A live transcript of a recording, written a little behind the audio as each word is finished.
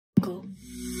લખો.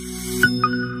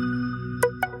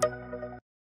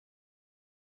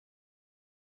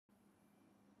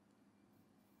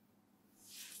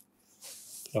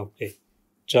 ઓકે,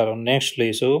 ચાલો નેક્સ્ટ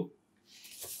લઈશું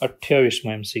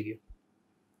 28માં MCQ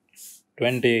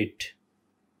 28.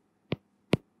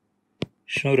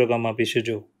 શું રકમ આપી છે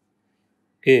જો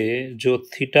કે જો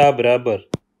થીટા બરાબર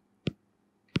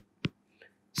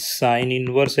sine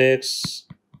inverse x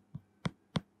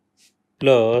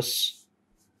plus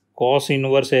cos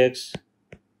inverse x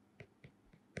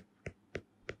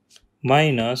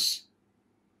minus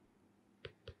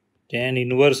tan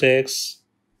inverse x.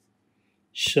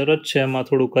 શરત છે એમાં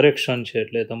થોડું કરેક્શન છે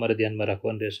એટલે તમારે ધ્યાનમાં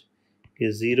રાખવાનું રહેશે કે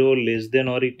 0 less than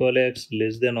or equal x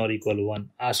less than or equal 1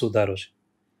 આ સુધારો છે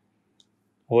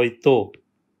હોય તો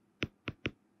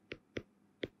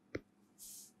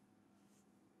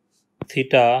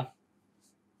થીટા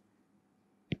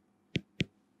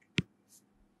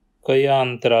કયા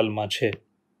અંતરાલમાં છે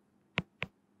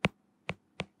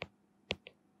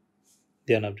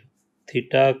ધ્યાન આપજો.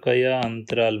 થીટા કયા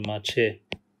અંતરાલમાં છે,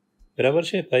 બરાબર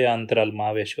છે, કયા અંતરાલમાં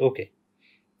આવે છે. ઓકે,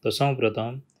 તો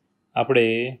સૌપ્રથમ આપણે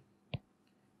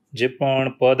જે પણ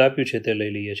પદ આપ્યું છે તે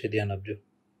લઈ લઈએ છીએ. ધ્યાન આપજો.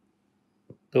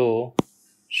 તો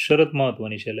શરત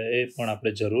મહત્વની છે એટલે એ પણ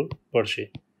આપણે જરૂર પડશે.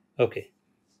 ઓકે,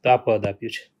 તો આ પદ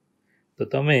આપ્યું છે તો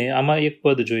તમે આમાં એક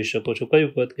પદ જોઈ શકો છો.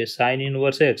 કયું પદ? કે sine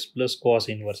inverse x plus cos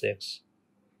inverse x.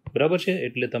 બરાબર છે,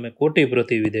 એટલે તમે કોટી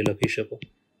પ્રતિવિધેય લખી શકો.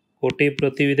 કોટી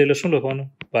પ્રતિવિધેય એટલે શું લખવાનું?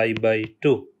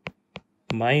 π/2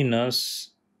 માઇનસ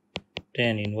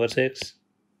ટેન ઇનવર્સ એક્સ.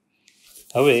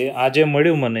 હવે આ જે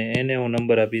મળ્યું મને એને હું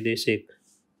નંબર આપી દઈશ 1.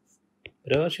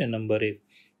 બરાબર છે, નંબર 1.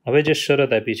 હવે જે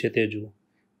શરત આપી છે તે જુઓ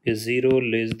કે 0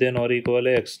 less than or equal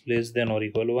x less than or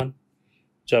equal 1.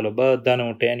 ચાલો બધાને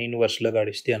હું ટેન ઇનવર્સ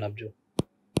લગાડીશ. ધ્યાન આપજો.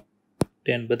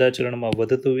 ટેન બધા ચરણમાં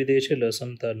વધતું વિધેય છે એટલે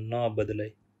અસમતા ન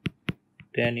બદલાય.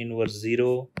 Tan inverse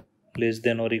 0 less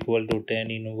than or equal to tan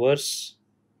inverse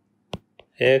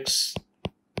x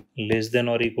less than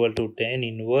or equal to tan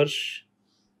inverse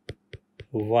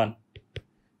 1.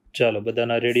 ચાલો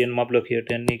બધાના રેડિયન માપ લખીએ.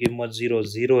 ટેનની કિંમત 0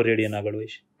 0 રેડિયન આગળ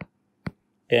હોય છે.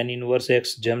 ટેન ઇનવર્સ એક્સ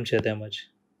જેમ છે તેમજ.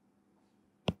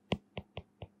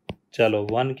 ચાલો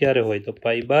 1 ક્યારે હોય? તો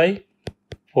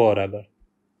π/4 આગળ.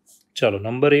 ચાલો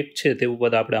નંબર 1 છે તેવું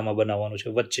પદ આપણે આમાં બનાવવાનું છે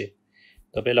વચ્ચે.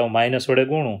 તો પહેલાં હું માઇનસ વડે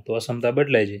ગુણું તો અસમતા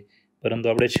બદલાઈ જાય, પરંતુ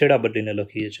આપણે છેડા બદલીને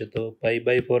લખીએ છીએ. તો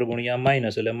π/4 ગુણ્યા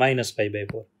માઇનસ એટલે minus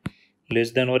π/4 less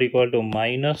than or equal to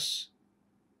minus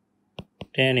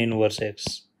tan inverse x.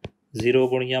 0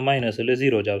 ગુણ્યા માઇનસ એટલે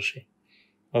 0 જ આવશે.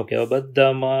 ઓકે, હવે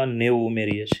બધામાં 90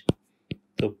 ઉમેરીએ છીએ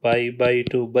તો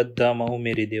π/2 બધામાં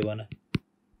ઉમેરી દેવાના.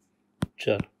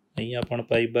 ચાલો અહીંયા પણ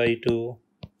π/2,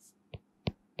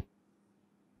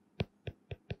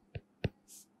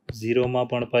 0માં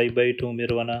પણ π/2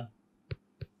 ઉમેરવાના.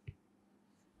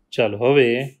 ચાલો હવે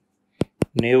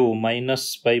 90 માઇનસ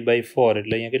π/4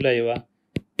 એટલે અહીંયા કેટલા આવ્યા?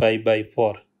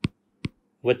 π/4.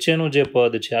 વચ્ચેનું જે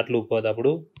પદ છે આટલું પદ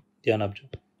આપણું ધ્યાન આપજો.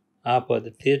 આ પદ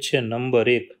તે છે નંબર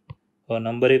 1. હવે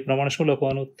નંબર 1 પ્રમાણે શું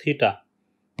લખવાનું? થીટા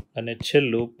અને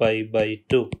છેલ્લું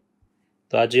π/2.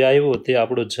 તો આ જે આવ્યો તે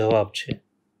આપણો જવાબ છે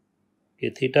કે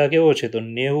થીટા કેવો છે? તો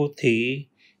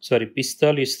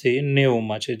 45 થી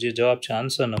 90માં છે, જે જવાબ છે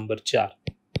આન્સર નંબર 4.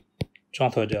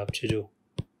 ચોથો જવાબ છે. જુઓ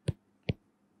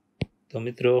તો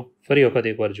મિત્રો ફરી વખત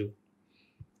એકવાર જુઓ.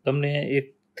 તમને એક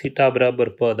થીટા બરાબર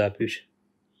પદ આપ્યું છે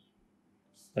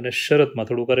અને શરતમાં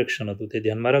થોડું કરેક્શન હતું તે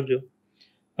ધ્યાનમાં રાખજો.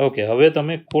 ઓકે, હવે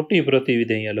તમે ખોટી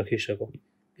પ્રતિવિધેય અહીંયા લખી શકો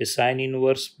કે sine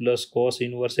inverse plus cos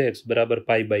inverse x બરાબર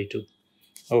π/2.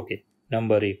 Okay,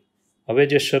 number 1. હવે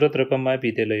જે શરત રકમ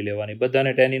આપી તે લઈ લેવાની.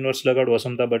 બધાને ટેન ઇનવર્સ લગાડો,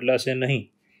 અસમતા બદલાશે નહીં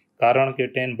કારણ કે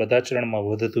ટેન બધા ચરણમાં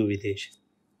વધતું વિધેય છે.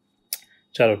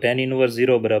 ચાલો ટેન ઇનવર્સ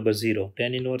 0 બરાબર 0,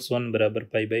 ટેન ઇનવર્સ 1 બરાબર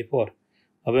π/4.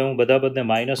 હવે હું બધા પદને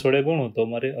માઇનસ વડે ગુણું તો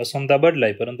મારે અસમતા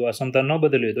બદલાય, પરંતુ અસમતા ન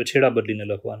બદલી હોય તો છેડા બદલીને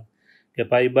લખવાનું કે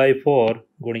π/4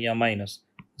 ગુણ્યા માઇનસ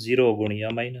 0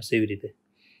 ગુણ્યા માઇનસ એવી રીતે.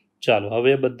 ચાલો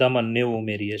હવે બધામાં 90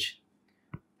 ઉમેરીએ છીએ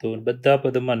તો બધા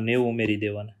પદમાં 90 ઉમેરી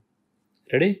દેવાના.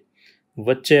 રેડી?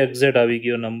 વચ્ચે એક્ઝેક્ટ આવી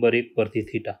ગયો નંબર 1 પરથી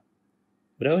થીટા.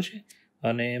 બરાબર છે,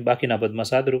 અને બાકીના પદમાં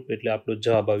સાદરૂપ એટલે આપણો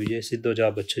જવાબ આવી જાય. સીધો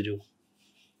જવાબ જ છે. જુઓ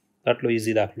આટલો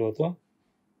ઇઝી દાખલો હતો.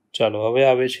 ચાલો હવે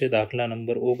આવે છે દાખલા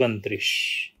નંબર 29.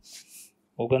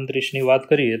 29ની વાત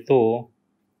કરીએ તો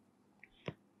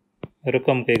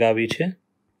રકમ કંઈક આવી છે.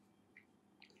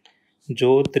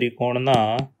 જો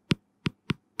ત્રિકોણના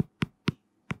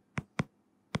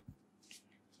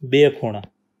બે ખૂણા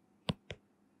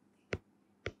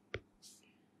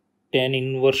tan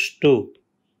ઇનવર્સ 2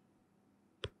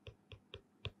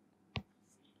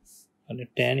 અને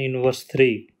tan ઇનવર્સ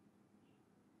 3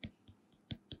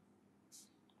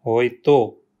 હોય તો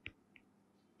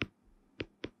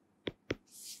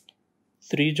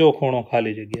ત્રીજો ખૂણો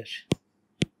ખાલી જગ્યા છે.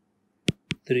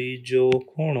 ત્રીજો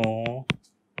ખૂણો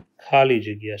ખાલી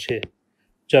જગ્યા છે.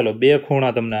 ચાલો, બે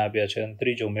ખૂણા તમને આપ્યા છે અને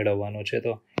ત્રીજો મેળવવાનો છે.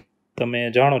 તો તમે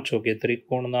જાણો છો કે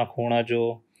ત્રિકોણના ખૂણા જો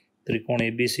ત્રિકોણ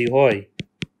એબીસી હોય,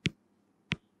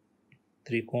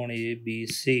 ત્રિકોણ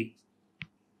એબીસી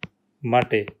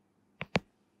માટે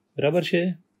બરાબર છે,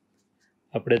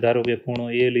 આપણે ધારો કે ખૂણો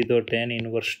એ લીધો tan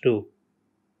inverse 2,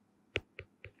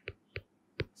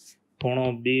 ખૂણો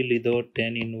બી લીધો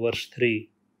tan inverse 3,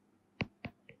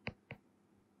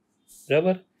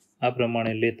 બરાબર, આ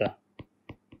પ્રમાણે લેતા.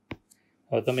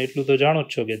 હવે તમે એટલું તો જાણો જ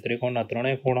છો કે ત્રિકોણના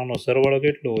ત્રણેય ખૂણાનો સરવાળો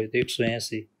કેટલો હોય તો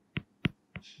 180,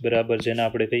 બરાબર, જેને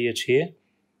આપણે કહીએ છીએ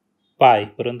પાય,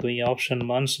 પરંતુ અહીંયા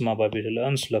ઓપ્શનમાં અંશમાં આપ્યું છે એટલે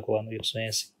અંશ લખવાનું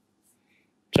 180.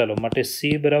 ચાલો, માટે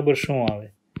સી બરાબર શું આવે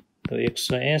તો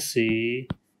 180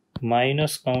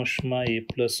 માઇનસ કૌંસમાં a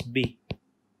પ્લસ બી,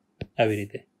 આવી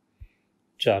રીતે.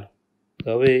 ચાલો,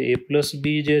 હવે a પ્લસ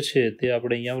બી જે છે તે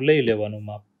આપણે અહીંયા લઈ લેવાનું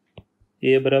માપ.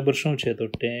 એ બરાબર શું છે તો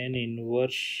tan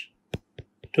ઇનવર્સ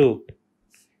 2,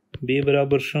 બી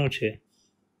બરાબર શું છે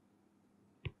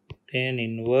tan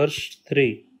ઇનવર્સ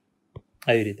 3,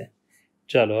 આવી રીતે.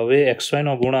 ચાલો, હવે XY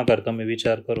નો ગુણાકાર તમે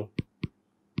વિચાર કરો.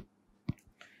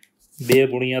 2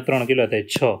 ગુણ્યા 3 કેટલા થાય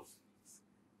 6.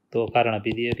 તો કારણ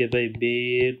આપી દઈએ કે ભાઈ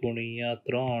 2 ગુણ્યા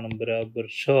 3 બરાબર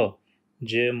 6,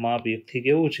 જે માપ 1 થી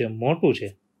કેવું છે મોટું છે.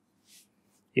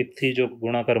 1 થી જો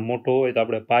ગુણાકાર મોટો હોય તો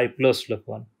આપણે પાઈ પ્લસ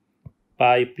લખવાનું,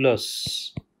 પાઈ પ્લસ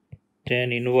tan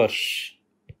ઇનવર્સ,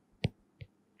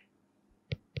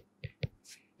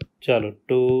 ચાલો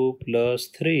 2 પ્લસ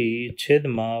 3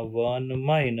 છેદમાં 1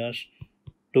 માઇનસ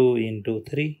 2 ઇન્ટુ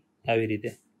 3, આવી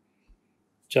રીતે.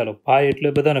 ચાલો, પાઈ એટલે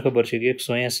બધાને ખબર છે કે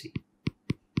 180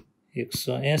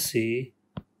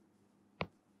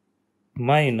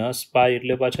 માઇનસ પાઈ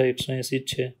એટલે પાછા 180 જ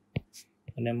છે,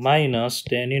 અને માઇનસ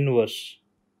tan ઇનવર્સ.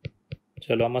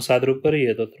 ચાલો, આમાં સાદરૂપ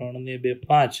કરીએ તો 3 ને 2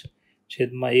 5,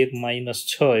 છેદમાં 1 માઇનસ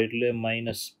 6 એટલે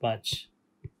 -5.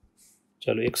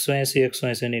 ચાલો,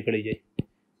 180 નીકળી જાય,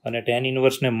 અને tan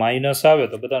ઇનવર્સને માઇનસ આવે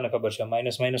તો બધાને ખબર છે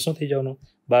માઇનસ માઇનસ શું થઈ જવાનું,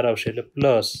 12 આવશે એટલે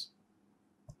પ્લસ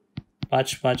 5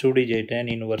 5 ઉડી જાય, tan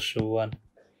ઇનવર્સ 1.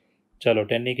 ચાલો,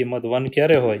 tan ની કિંમત 1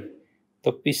 ક્યારે હોય તો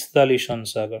 45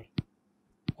 અંશ આગળ,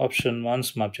 ઓપ્શનમાં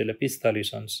અંશ માપ છે એટલે 45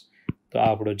 અંશ. તો આ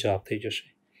આપણો જવાબ થઈ જશે,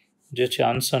 જે છે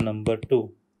આન્સર નંબર 2,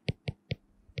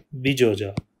 બીજો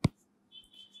જવાબ.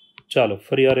 ચાલો,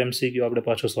 ફરી વાર MCQ આપણે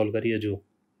પાછો સોલ્વ કરીએ. જુઓ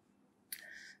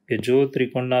કે જો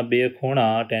ત્રિકોણના બે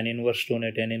ખૂણા tan ઇનવર્સ 2 અને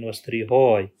tan ઇનવર્સ 3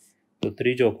 હોય તો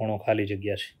ત્રીજો ખૂણો ખાલી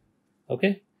જગ્યા છે. ઓકે,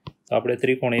 તો આપણે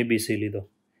ત્રિકોણ એબીસી લીધો.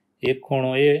 એક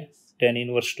ખૂણો એ tan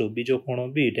ઇનવર્સ 2, બીજો ખૂણો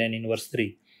બી tan ઇનવર્સ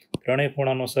 3, ત્રણેય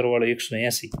ખૂણાનો સરવાળો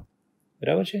 180,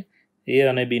 બરાબર છે. એ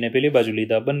અને બીને પેલી બાજુ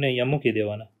લીધા, બંને અહીંયા મૂકી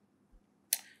દેવાના.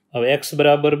 હવે x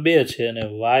બરાબર 2 છે અને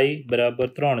y બરાબર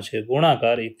 3 છે.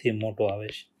 ગુણાકાર 1 થી મોટો આવે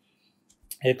છે.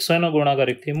 XY નો ગુણાકાર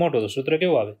 1 થી મોટો, તો સૂત્ર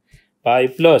કેવું આવે, pi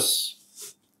plus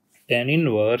tan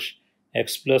inverse x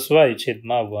plus y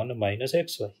છેદમાં 1 માઇનસ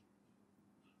xy.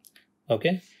 ઓકે,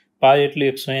 પાઈ એટલે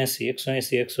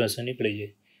 180 નીકળી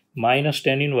જાય, માઇનસ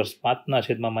tan ઇનવર્સ 5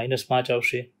 છેદમાં -5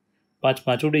 આવશે, 5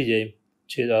 5 ઉડી જાય,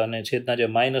 અને છેદના જે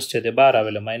માઇનસ છે તે બહાર આવે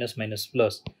એટલે માઇનસ માઇનસ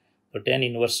પ્લસ, તો tan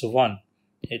ઇનવર્સ 1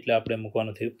 એટલે આપણે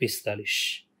મૂકવાનું થયું 45.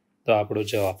 તો આપણો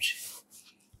જવાબ છે.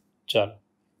 ચાલો,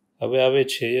 હવે આવે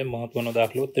છે મહત્વનો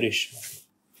દાખલો 30.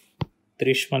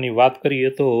 30ની વાત કરીએ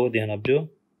તો ધ્યાન આપજો,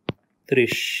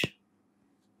 30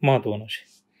 મહત્વનો છે.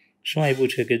 શું આપ્યું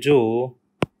છે કે જો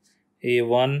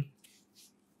A1,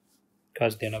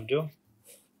 ખાસ ધ્યાન આપજો,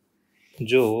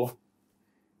 જો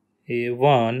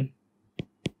A1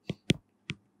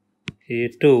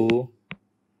 A2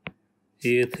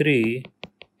 A3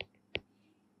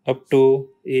 up to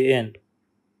AN,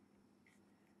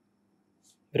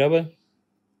 બરાબર,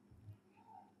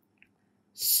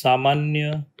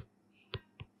 સામાન્ય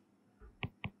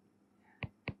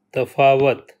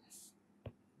તફાવત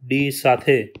D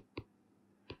સાથે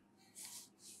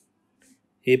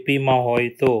એપીમાં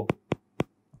હોય તો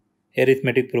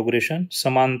એરિથમેટિક પ્રોગ્રેશન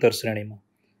સમાંતર શ્રેણીમાં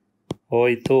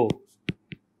હોય તો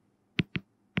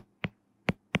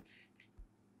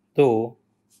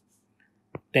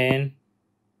tan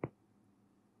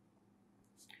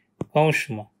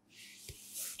કૌંસમાં,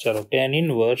 ચાલો tan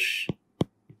ઇનવર્સ,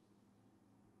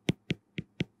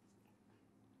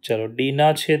 ચાલો D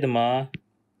ના છેદમાં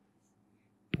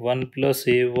 1 plus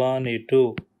A1 A2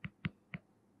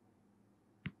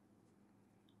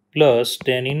 plus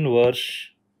tan inverse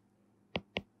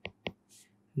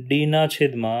D ના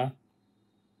છેદમાં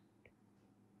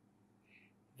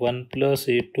 1 plus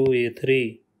A2 A3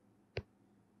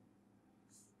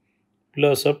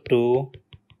 plus up to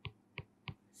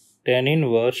tan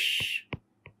inverse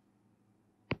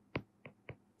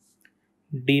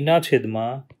ડીના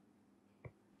છેદમાં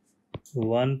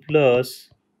 1 પ્લસ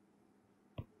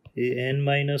an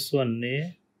માઇનસ 1 ને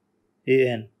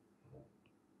an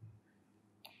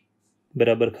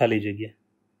બરાબર ખાલી જગ્યા.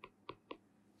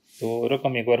 તો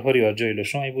રકમ એકવાર ફરી વાર જોઈ લો.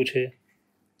 શું આપ્યું છે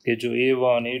કે જો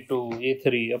a1 a2 a3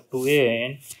 up to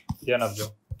an ધ્યાન આપજો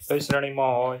કઈ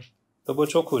શ્રેણીમાં હોય તો બહુ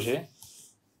ચોખ્ખું છે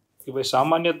કે ભાઈ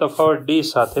સામાન્ય તફાવત ડી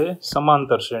સાથે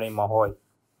સમાંતર શ્રેણીમાં હોય.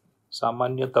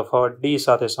 સામાન્ય તફાવત ડી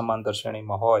સાથે સમાંતર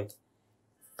શ્રેણીમાં હોય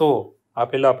તો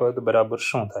આપેલા પદ બરાબર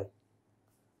શું થાય?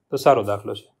 તો સારો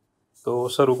દાખલો છે. તો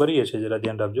શરૂ કરીએ છીએ, જરા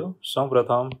ધ્યાન રાખજો.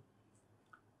 સૌપ્રથમ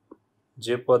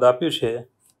જે પદ આપ્યું છે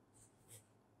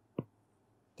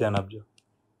ધ્યાન આપજો.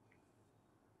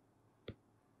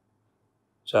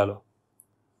 ચાલો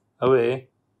હવે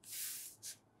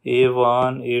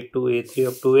a1 a2 a3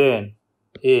 up to n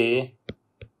એ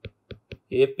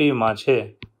એપીમાં છે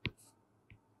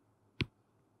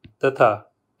તથા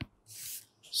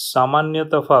સામાન્ય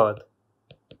તફાવત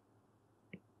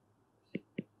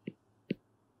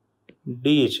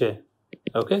ડી છે.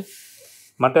 ઓકે,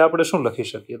 માટે આપણે શું લખી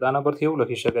શકીએ? તો આના પરથી એવું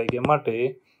લખી શકાય કે માટે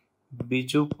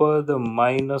બીજું પદ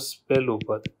માઇનસ પહેલું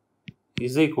પદ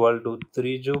ઇઝ ઇક્વલ ટુ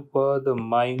ત્રીજું પદ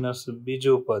માઇનસ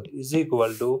બીજું પદ is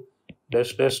equal to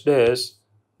dash dash dash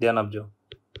ધ્યાન આપજો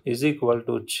ઇઝ ઇક્વલ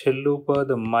ટુ છેલ્લું પદ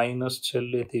માઇનસ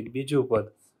છેલ્લેથી બીજું પદ.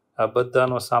 આ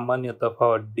બધાનો સામાન્ય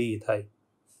તફાવત ડી થાય.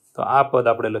 તો આ પદ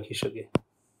આપણે લખી શકીએ.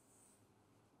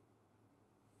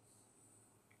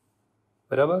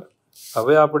 બરાબર.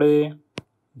 હવે આપણે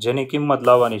જેની કિંમત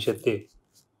લાવવાની છે તે,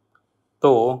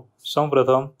 તો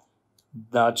સૌપ્રથમ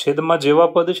છેદમાં જેવા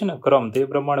પદ છે ને ક્રમ તે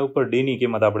પ્રમાણે ઉપર ડીની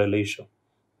કિંમત આપણે લઈશું.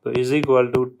 તો ઇઝ ઇક્વલ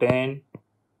ટુ 10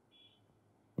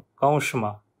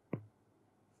 કૌંસમાં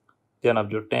ધ્યાન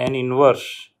આપજો 10 ઇનવર્સ.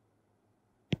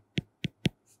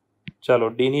 ચાલો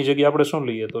ડીની જગ્યાએ આપણે શું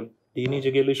લઈએ? તો ડીની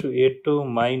જગ્યાએ લઈશું a2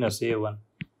 માઇનસ a1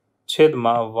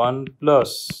 છેદમાં 1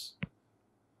 પ્લસ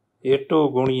a2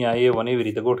 ગુણ્યા a1 એવી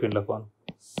રીતે ગોઠવીને લખવાનું.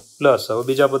 પ્લસ હવે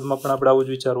બીજા પદમાં પણ આપણે આવું જ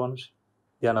વિચારવાનું છે.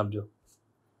 ધ્યાન આપજો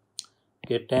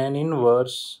કે 10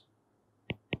 ઇનવર્સ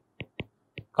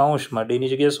કૌંસમાં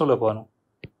ડીની જગ્યાએ શું લખવાનું?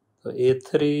 તો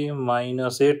a3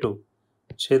 માઇનસ a2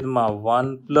 છેદમાં 1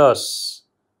 પ્લસ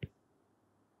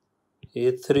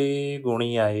a3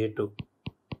 ગુણ્યા a2.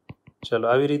 ચલો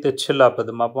આવી રીતે છેલ્લા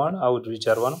પદમાં પણ આવું જ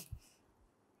વિચારવાનું.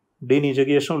 ડીની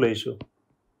જગ્યાએ શું લઈશું?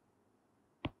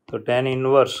 તો 10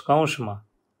 ઇનવર્સ કૌંસમાં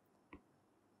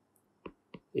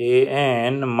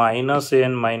an માઇનસ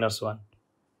an માઇનસ 1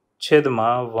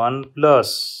 છેદમાં 1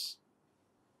 પ્લસ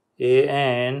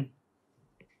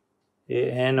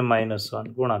an માઇનસ 1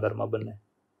 ગુણાકારમાં બંને.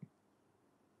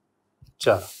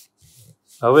 ચાલો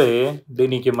હવે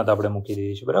ડીની કિંમત આપણે મૂકી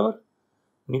દઈએ છીએ. બરાબર.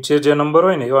 નીચે જે નંબર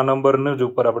હોય ને એવા નંબરની જ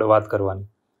ઉપર આપણે વાત કરવાની.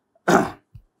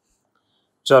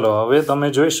 ચાલો હવે તમે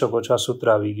જોઈ શકો છો આ સૂત્ર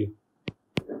આવી ગયું.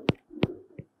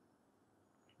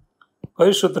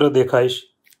 કયું સૂત્ર દેખાઈશ?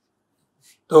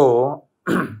 તો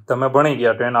તમે ભણી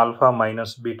ગયા tan alpha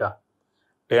minus beta.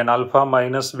 tan alpha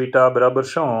minus beta બરાબર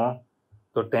શું?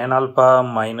 તો tan alpha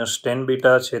minus tan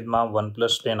beta છેદમાં 1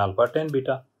 plus tan alpha tan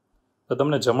beta. તો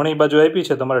તમને જમણી બાજુ આપી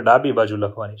છે, તમારે ડાબી બાજુ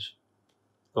લખવાની છે.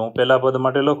 તો હું પહેલા પદ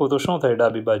માટે લખું તો શું થાય?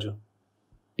 ડાબી બાજુ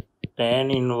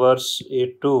tan inverse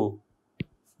a2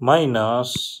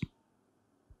 minus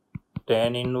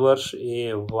tan inverse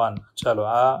a1. ચાલો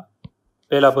આ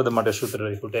પહેલા પદ માટે સૂત્ર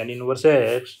લખ્યું tan inverse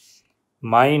x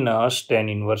minus tan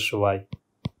inverse y.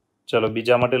 ચલો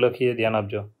બીજા માટે લખીએ. ધ્યાન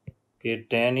આપજો કે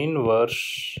tan inverse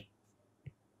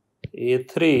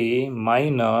a3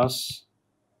 minus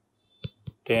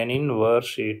tan inverse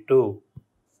a2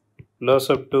 plus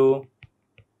up to,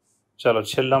 ચાલો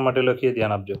છેલ્લા માટે લખીએ.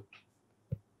 ધ્યાન આપજો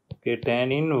કે tan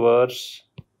inverse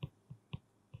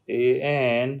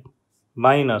an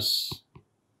minus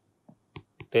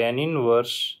tan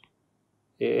inverse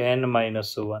an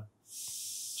minus 1.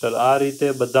 ચાલો આ રીતે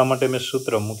બધા માટે મેં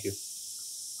સૂત્ર મૂક્યું.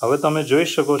 હવે તમે જોઈ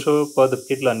શકો છો પદ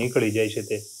કેટલા નીકળી જાય છે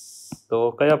તે. તો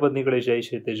કયા પદ નીકળી જાય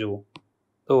છે તે જુઓ.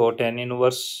 તો tan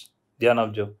ઇનવર્સ ધ્યાન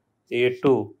આપજો a2,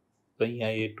 તો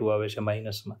અહીંયા a2 આવે છે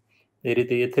માઇનસમાં. એ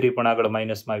રીતે a3 પણ આગળ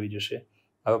માઇનસમાં આવી જશે.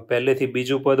 હવે પહેલેથી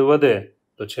બીજું પદ વધે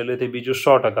તો છેલ્લેથી બીજું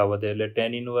 100% વધે, એટલે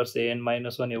tan ઇનવર્સ an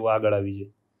માઇનસ 1 એવું આગળ આવી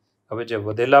જાય. હવે જે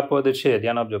વધેલા પદ છે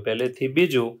ધ્યાન આપજો પહેલેથી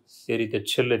બીજું એ રીતે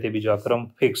છેલ્લેથી બીજું. આ ક્રમ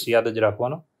ફિક્સ યાદ જ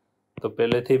રાખવાનો. તો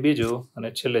પહેલેથી બીજું અને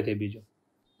છેલ્લેથી બીજું.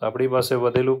 તો આપણી પાસે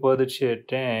વધેલું પદ છે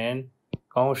tan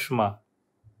કૌંસમાં,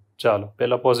 ચાલો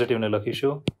પહેલા પોઝિટિવને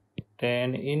લખીશું tan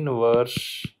ઇનવર્સ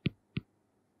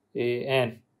an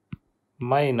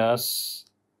માઇનસ,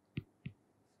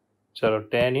 ચાલો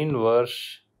tan ઇનવર્સ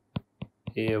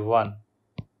a1.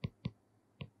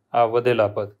 આ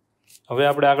વધેલા પદ. હવે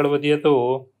આપણે આગળ વધીએ તો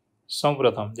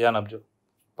સૌપ્રથમ ધ્યાન આપજો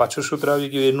પાછું સૂત્ર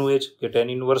આવી ગયું એનું એ જ કે tan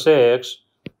inverse x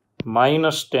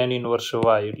minus tan inverse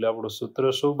y, એટલે આપણું સૂત્ર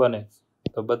શું બને?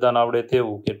 તો બધાને આવડે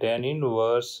તેવું કે tan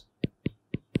ઇનવર્સ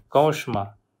કૌંસમાં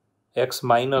x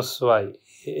minus y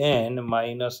n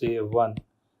minus a1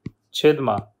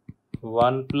 છેદમાં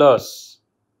 1 પ્લસ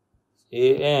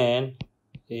an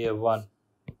a1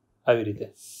 આવી રીતે.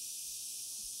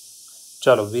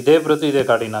 ચાલો વિધેય પ્રતિધેય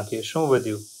કાઢી નાખીએ. શું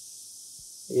વધ્યું?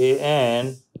 an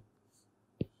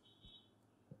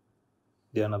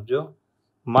ધ્યાન આપજો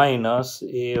માઇનસ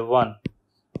a1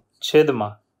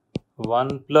 છેદમાં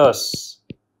 1 પ્લસ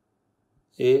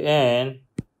an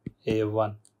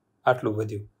a1 આટલું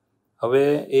વધ્યું. હવે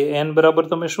an બરાબર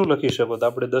તમે શું લખી શકો? તો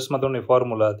આપણે 10મા ધોરણની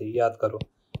ફોર્મ્યુલા હતી, યાદ કરો.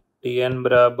 tn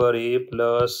બરાબર a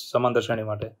પ્લસ સમાંતર શ્રેણી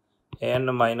માટે n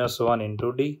માઇનસ 1 ઇન્ટુ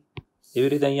ડી. એવી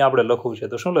રીતે અહીંયા આપણે લખવું છે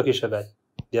તો શું લખી શકાય?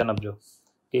 ધ્યાન આપજો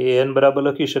કે n બરાબર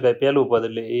લખી શકાય પહેલું પદ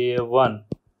એટલે a1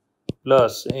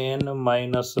 plus n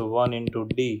minus 1 into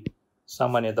D,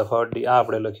 સામાન્ય તફાવત ડી. આ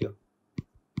આપણે લખ્યું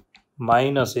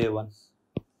માઇનસ a1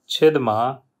 છેદમાં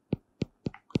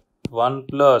 1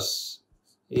 પ્લસ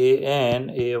an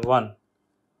a1.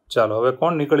 ચાલો હવે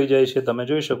કોણ નીકળી જાય છે? તમે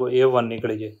જોઈ શકો a1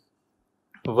 નીકળી જાય.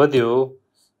 વધ્યું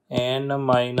n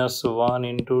માઇનસ 1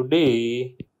 ઇન્ટુ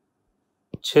ડી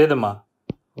છેદમાં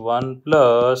 1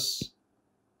 પ્લસ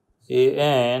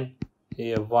an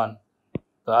a1.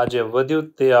 તો આ જે વધ્યું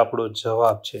તે આપણો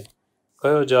જવાબ છે.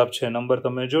 કયો જવાબ છે? નંબર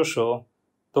તમે જોશો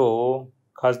તો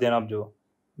ખાસ ધ્યાન આપજો,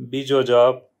 બીજો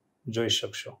જવાબ જોઈ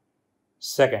શકશો,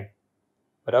 સેકન્ડ.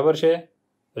 બરાબર છે?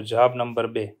 તો જવાબ નંબર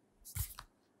 2,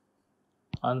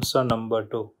 આન્સર નંબર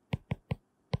 2.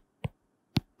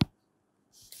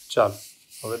 ચાલો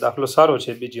હવે દાખલો સારો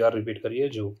છે, બીજી વાર રિપીટ કરીએ.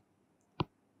 જુઓ,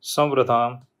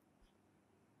 સૌપ્રથમ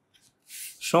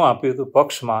શું આપ્યું હતું?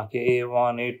 પક્ષમાં કે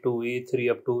a1 a2 a3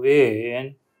 up to an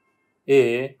એ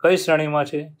કઈ શ્રેણીમાં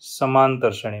છે?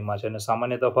 સમાંતર શ્રેણીમાં છે. અને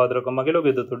સામાન્ય તફાવત રકમમાં કેટલો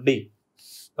કીધું હતું? ડી.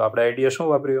 તો આપણે આઈડિયા શું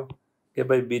વાપર્યો કે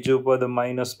ભાઈ બીજું પદ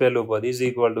માઇનસ પહેલું પદ ઇઝ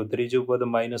ઇક્વલ ટુ ત્રીજું પદ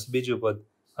માઇનસ બીજું પદ,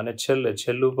 અને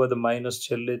છેલ્લું પદ માઇનસ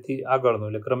છેલ્લેથી આગળનું,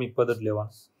 એટલે ક્રમિક પદ જ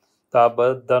લેવાનું. તો આ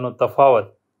બધાનો તફાવત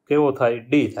કેવો થાય?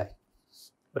 ડી થાય.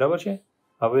 બરાબર છે?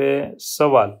 હવે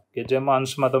સવાલ કે જેમાં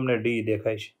અંશમાં તમને ડી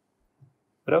દેખાય છે,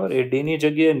 બરાબર, એ ડીની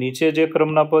જગ્યાએ નીચે જે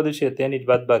ક્રમના પદ છે તેની જ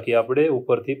બાદબાકી આપણે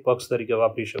ઉપરથી પક્ષ તરીકે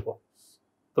વાપરી શકો,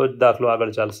 તો જ દાખલો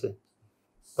આગળ ચાલશે.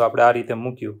 તો આપણે આ રીતે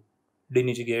મૂક્યું,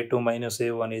 ડીની જગ્યાએ a2 minus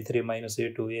a1 a3 minus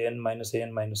a2 an minus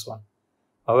an minus 1.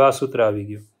 હવે આ સૂત્ર આવી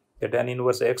ગયું કે tan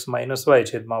inverse x minus y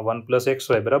છેદમાં 1 પ્લસ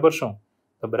xy બરાબર શું?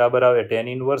 તો બરાબર આવે tan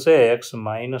inverse x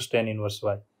minus tan inverse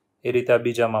y. એ રીતે આ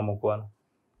બીજામાં મૂકવાનું,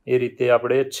 એ રીતે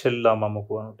આપણે છેલ્લામાં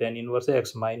મૂકવાનું, tan inverse x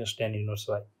minus tan inverse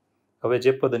y. હવે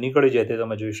જે પદ નીકળી જાય તે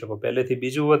તમે જોઈ શકો. પહેલેથી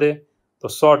બીજું વધે તો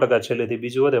 100% છેલ્લેથી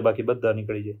બીજું વધે, બાકી બધા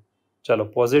નીકળી જાય. ચાલો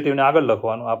પોઝિટિવને આગળ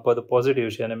લખવાનું. આ પદ પોઝિટિવ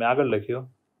છે અને મેં આગળ લખ્યું,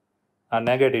 આ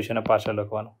નેગેટિવ છે અને પાછળ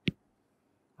લખવાનું.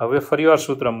 હવે ફરીવાર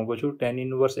સૂત્ર મૂકું છું, tan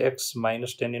inverse x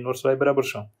minus tan inverse y બરાબર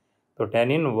શું? તો tan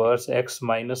inverse x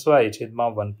minus y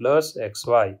છેદમાં 1 પ્લસ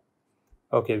xy.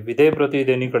 ઓકે, વિધેય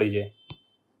પ્રતિવિધેય નીકળી જાય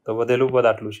તો વધેલું પદ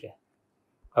આટલું છે.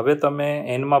 હવે તમે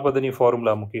એનમાં પદની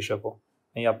ફોર્મ્યુલા મૂકી શકો.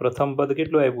 અહીંયા પ્રથમ પદ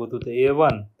કેટલું આવ્યું હતું? તો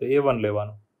a1, તો a1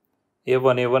 લેવાનું.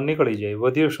 a1 નીકળી જાય.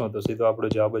 વધ્યું શું? તો સીધો આપણો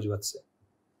જવાબ જ વધશે.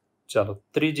 ચાલો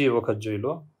ત્રીજી વખત જોઈ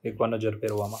લો, એકવાર નજર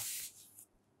ફેરવામાં.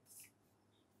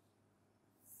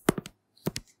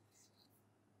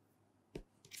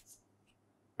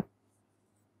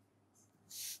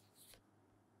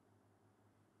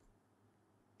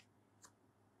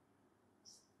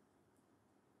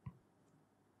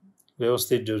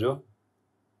 વ્યવસ્થિત જોજો.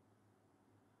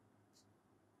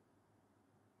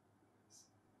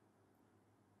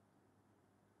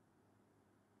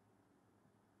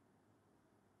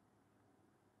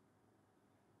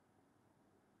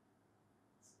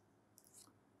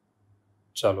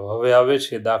 ચાલો હવે આવે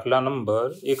છે દાખલા નંબર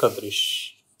 31.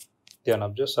 ધ્યાન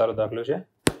આપજો, સારો દાખલો છે.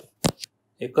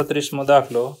 31મો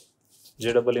દાખલો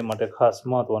JEE માટે ખાસ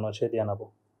મહત્વનો છે, ધ્યાન આપો.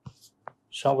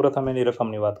 સૌપ્રથમ એની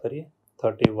રકમની વાત કરીએ,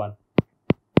 31.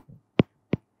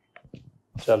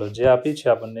 ચાલો જે આપી છે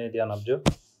આપણને ધ્યાન આપજો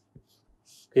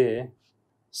કે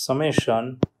સમેશન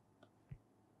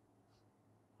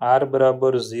r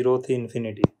બરાબર 0 થી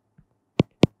ઇન્ફિનિટી,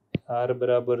 r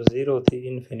બરાબર 0 થી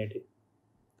ઇન્ફિનિટી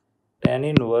tan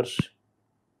ઇનવર્સ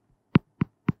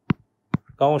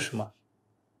કૌંસમાં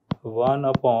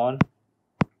 1/1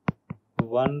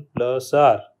 પ્લસ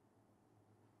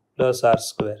r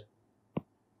સ્ક્વેર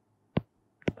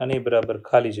અને બરાબર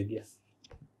ખાલી જગ્યા.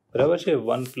 બરાબર છે?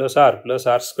 1 પ્લસ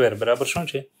r સ્ક્વેર બરાબર શું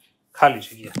છે? ખાલી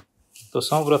જગ્યા. તો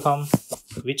સૌપ્રથમ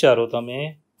વિચારો તમે,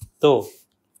 તો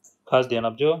ખાસ ધ્યાન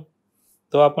આપજો.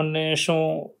 તો આપણને શું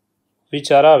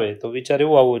વિચાર આવે તો વિચાર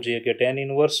એવો આવવો જોઈએ કે ટેન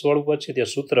ઇનવર્સ વાળું પછી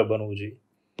ત્યાં સૂત્ર બનવું જોઈએ.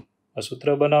 આ સૂત્ર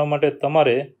બનાવવા માટે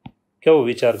તમારે કેવો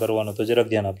વિચાર કરવાનો તો જરાક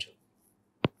ધ્યાન આપજો.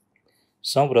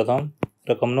 સૌપ્રથમ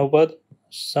રકમનું પદ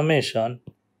સમેશન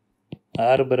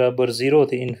આર બરાબર 0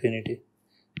 થી ઇન્ફિનિટી.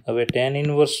 હવે ટેન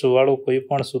ઇનવર્સ વાળું કોઈ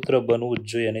પણ સૂત્ર બનવું જ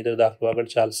જોઈએ, નહીં તો દાખલો આગળ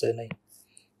ચાલશે નહીં.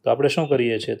 તો આપણે શું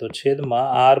કરીએ છીએ તો છેદમાં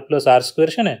આર પ્લસ આર સ્ક્વેર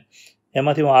છે ને,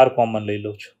 એમાંથી હું આર કોમન લઈ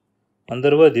લઉં છું.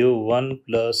 અંદર વધ્યું 1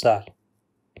 પ્લસ આર,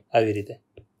 આવી રીતે.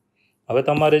 હવે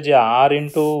તમારે જે આર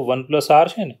ઇન્ટુ 1 પ્લસ આર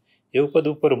છે ને એવું પદ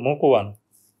ઉપર મૂકવાનું,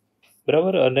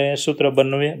 બરાબર, અને સૂત્ર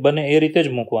બને એ રીતે જ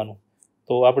મૂકવાનું.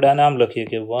 તો આપણે આને આમ લખીએ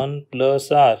કે 1 પ્લસ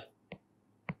આર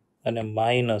અને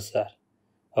માઇનસ આર.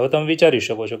 હવે તમે વિચારી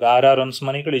શકો છો કે આર આર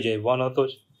અંશમાં નીકળી જાય, 1 હતો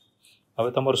જ. હવે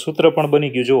તમારું સૂત્ર પણ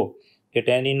બની ગયું. જુઓ કે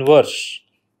tan inverse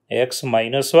x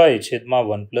minus Y છેદમાં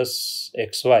 1 પ્લસ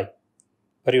એક્સ વાય.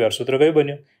 ફરીવાર સૂત્ર કયું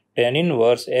બન્યું? Tan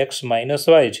inverse x minus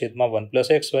Y છેદમાં 1 પ્લસ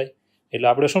એક્સ વાય. એટલે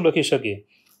આપણે શું લખી શકીએ?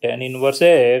 Tan inverse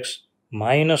x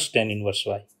minus tan inverse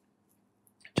Y.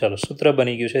 ચાલો, સૂત્ર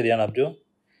બની ગયું છે, ધ્યાન આપજો.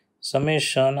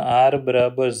 સમેશન આર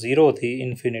બરાબર 0 થી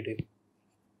ઇન્ફિનિટી.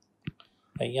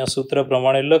 અહીંયા સૂત્ર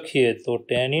પ્રમાણે લખીએ તો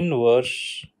tan inverse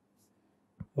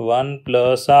 1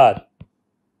 plus R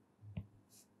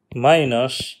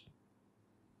minus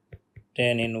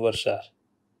tan inverse R.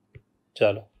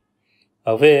 ચાલો,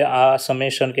 હવે આ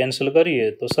સમેશન કેન્સલ કરીએ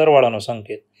તો સરવાળાનો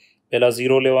સંકેત. પહેલાં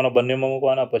 0 લેવાનો, બંનેમાં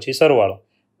મૂકવાના, પછી સરવાળો,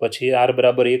 પછી આર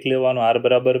બરાબર 1 લેવાનો, આર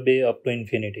બરાબર 2 અપ ટુ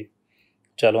ઇન્ફિનિટી.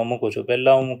 ચાલો, હું મૂકું છું.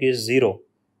 પહેલાં હું મૂકીશ 0,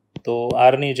 તો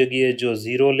આરની જગ્યાએ જો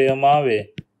 0 લેવામાં આવે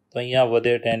તો અહીંયા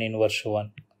વધે ટેન ઇનવર્સ 1.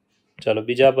 ચાલો,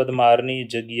 બીજા પદમાં આરની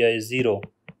જગ્યાએ 0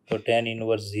 તો ટેન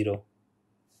ઇનવર્સ 0.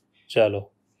 ચાલો,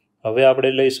 હવે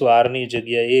આપણે લઈશું આરની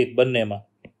જગ્યાએ 1 બંનેમાં,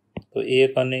 તો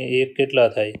 1 અને 1 કેટલા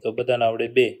થાય? તો બધાને આવડે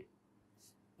 2.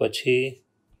 પછી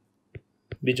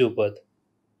બીજું પદ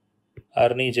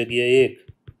આરની જગ્યાએ 1.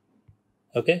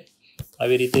 ઓકે,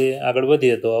 આવી રીતે આગળ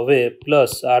વધીએ તો હવે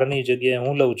પ્લસ આરની જગ્યાએ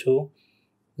હું લઉં છું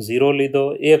 0 લીધો,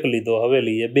 1 લીધો, હવે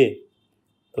લઈએ 2.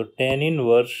 તો ટેન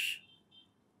ઇનવર્સ,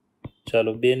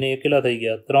 ચાલો 2 ને 1 કેટલા થઈ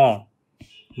ગયા? 3,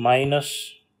 minus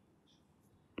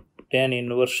tan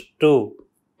inverse 2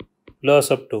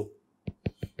 plus up to,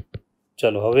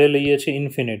 ચાલો હવે લઈએ છીએ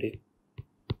ઇન્ફિનિટી.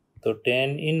 તો tan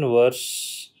inverse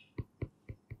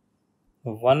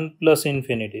 1 plus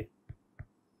infinity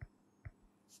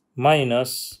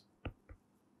minus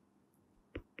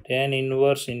tan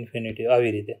inverse infinity,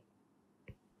 આવી રીતે.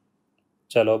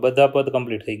 ચાલો, બધા પદ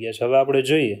કમ્પ્લીટ થઈ ગયા છે. હવે આપણે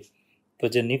જોઈએ તો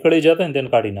જે નીકળી જતા ને તેને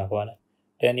કાઢી નાખવાના.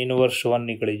 ટેન ઇનવર્સ 1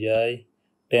 નીકળી જાય,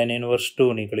 ટેન ઇનવર્સ 2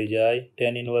 નીકળી જાય,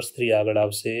 ટેન ઇનવર્સ 3 આગળ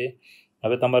આવશે.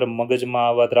 હવે તમારે મગજમાં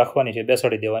આ વાત રાખવાની છે,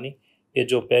 બેસાડી દેવાની, કે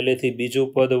જો પહેલેથી બીજું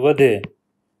પદ વધે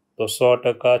તો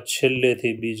 100%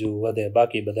 છેલ્લેથી બીજું વધે,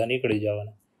 બાકી બધા નીકળી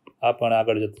જવાના. આ પણ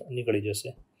આગળ નીકળી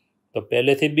જશે. તો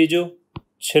પહેલેથી બીજું,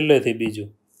 છેલ્લેથી બીજું,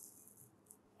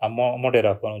 આ મોઢે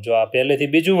રાખવાનું. જો આ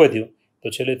પહેલેથી બીજું વધ્યું તો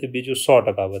છેલ્લેથી બીજું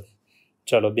 100% વધે.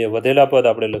 ચાલો, 2 વધેલા પદ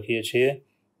આપણે લખીએ છીએ,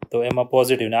 તો એમાં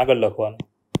પોઝિટિવને આગળ લખવાનું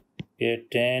કે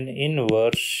tan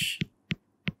inverse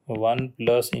 1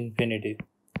 plus infinity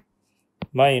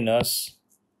minus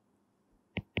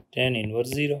tan inverse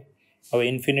 0. હવે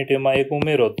ઇન્ફિનિટીમાં 1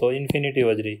 ઉમેરો તો ઇન્ફિનિટી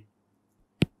જ રહી.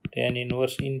 ટેન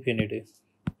ઇનવર્સ ઇન્ફિનિટી,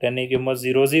 ટેનની કિંમત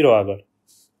 0 0 આગળ.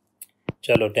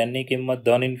 ચાલો, ટેનની કિંમત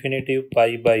ધન ઇન્ફિનિટી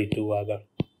π/2 આગળ.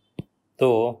 તો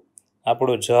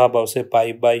આપણો જવાબ આવશે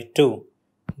π/2,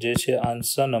 જે છે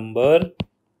આન્સર નંબર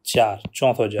 4,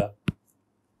 ચોથો જવાબ.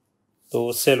 તો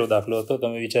સહેલો દાખલો હતો,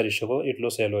 તમે વિચારી શકો એટલો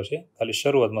સહેલો છે, ખાલી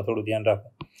શરૂઆતમાં થોડું ધ્યાન રાખો.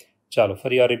 ચાલો,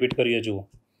 ફરી આ રિપીટ કરીએ. જુઓ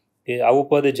કે આવું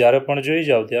પદ જ્યારે પણ જોઈ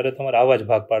જાઓ ત્યારે તમારે આવા જ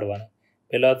ભાગ પાડવાના.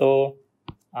 પહેલાં તો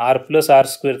આર પ્લસ આર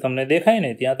સ્ક્વેર તમને દેખાય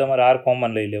ને ત્યાં તમારે આર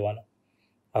કોમન લઈ લેવાનો.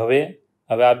 હવે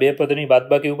આ 2 પદની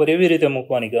બાદબાકી ઉપર એવી રીતે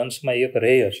મૂકવાની કે અંશમાં 1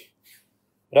 રહે જ,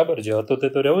 બરાબર, જે હતો તે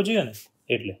તો રહેવો જોઈએ ને.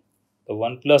 એટલે તો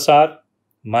 1 પ્લસ આર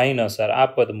માઇનસ આર, આ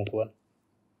પદ મૂકવાનું.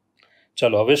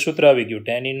 ચાલો, હવે સૂત્ર આવી ગયું,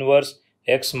 tan inverse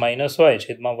x minus Y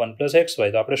છેદમાં 1 પ્લસ એક્સ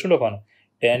વાય. તો આપણે શું લખવાનું?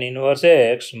 Tan inverse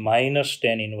x minus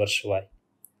tan inverse Y.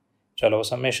 ચાલો,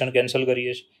 સમેશન કેન્સલ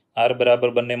કરીએ છીએ. આર બરાબર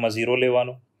બંનેમાં 0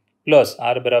 લેવાનું, પ્લસ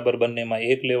આર બરાબર બંનેમાં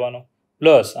 1 લેવાનું,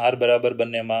 પ્લસ આર બરાબર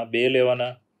બંનેમાં 2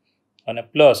 લેવાના, અને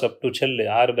પ્લસ અપ ટુ છેલ્લે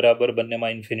આર બરાબર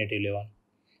બંનેમાં ઇન્ફિનિટી લેવાનું.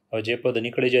 હવે જે પદ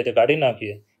નીકળી જાય તે કાઢી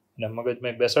નાખીએ અને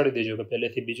મગજમાં એક બેસાડી દેજો કે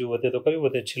પહેલેથી બીજું વધે તો કયું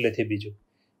વધે? છેલ્લેથી બીજું.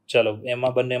 ચાલો,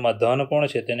 એમાં બંનેમાં ધન કોણ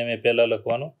છે તેને મેં પહેલાં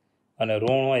લખવાનું, અને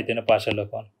ઋણ હોય તેને પાછળ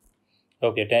લખવાનું.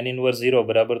 ઓકે, ટેન ઇનવર્સ 0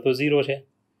 બરાબર તો 0 છે,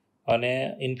 અને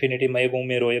ઇન્ફિનિટીમાં 1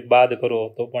 ઉમેરો, 1 બાદ કરો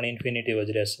તો પણ ઇન્ફિનિટી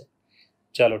જ રહેશે.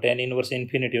 ચાલો, ટેન ઇનવર્સ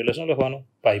ઇન્ફિનિટી એટલે શું લખવાનું?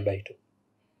 π/2.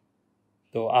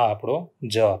 તો આ આપણો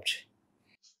જવાબ છે.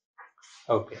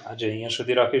 ઓકે, આજે અહીંયા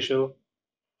સુધી રાખીશું.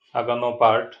 આગળનો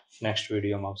પાર્ટ નેક્સ્ટ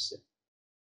વિડીયોમાં આવશે.